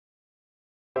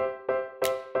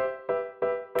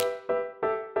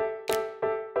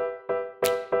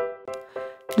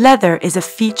Leather is a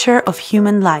feature of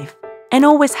human life and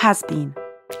always has been.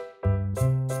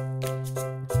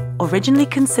 Originally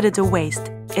considered a waste,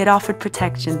 it offered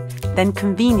protection, then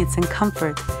convenience and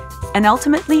comfort, and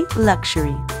ultimately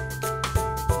luxury.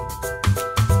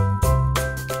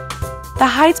 The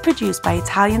hides produced by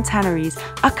Italian tanneries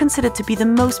are considered to be the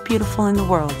most beautiful in the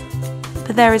world.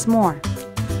 But there is more.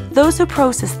 Those who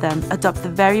process them adopt the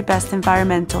very best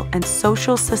environmental and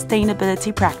social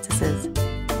sustainability practices.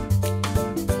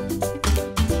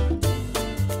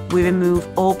 We remove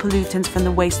all pollutants from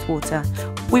the wastewater.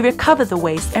 We recover the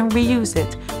waste and reuse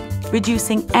it,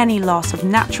 reducing any loss of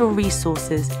natural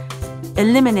resources,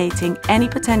 eliminating any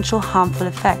potential harmful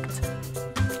effect.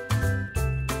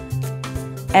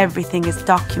 Everything is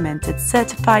documented,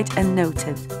 certified and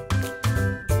noted.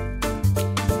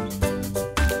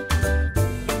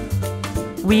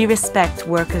 We respect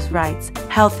workers' rights,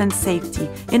 health and safety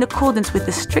in accordance with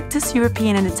the strictest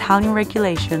European and Italian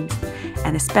regulations,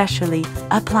 and especially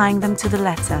applying them to the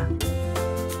letter.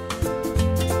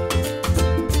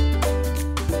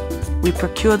 We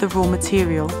procure the raw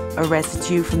material, a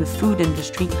residue from the food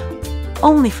industry,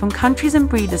 only from countries and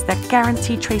breeders that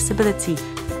guarantee traceability,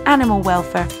 animal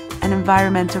welfare and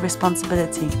environmental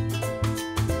responsibility.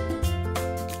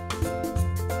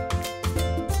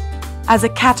 As a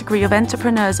category of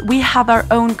entrepreneurs, we have our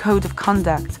own code of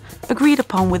conduct, agreed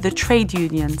upon with the trade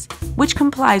unions, which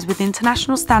complies with the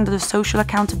international standard of social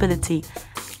accountability.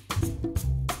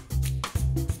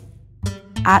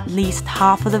 At least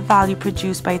half of the value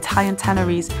produced by Italian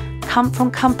tanneries come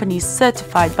from companies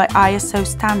certified by ISO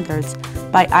standards,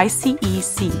 by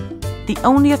ICEC, the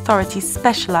only authority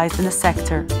specialized in the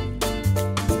sector.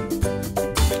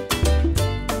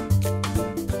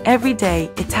 Every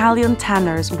day, Italian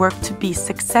tanners work to be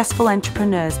successful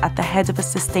entrepreneurs at the head of a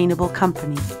sustainable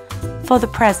company, for the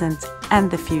present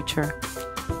and the future.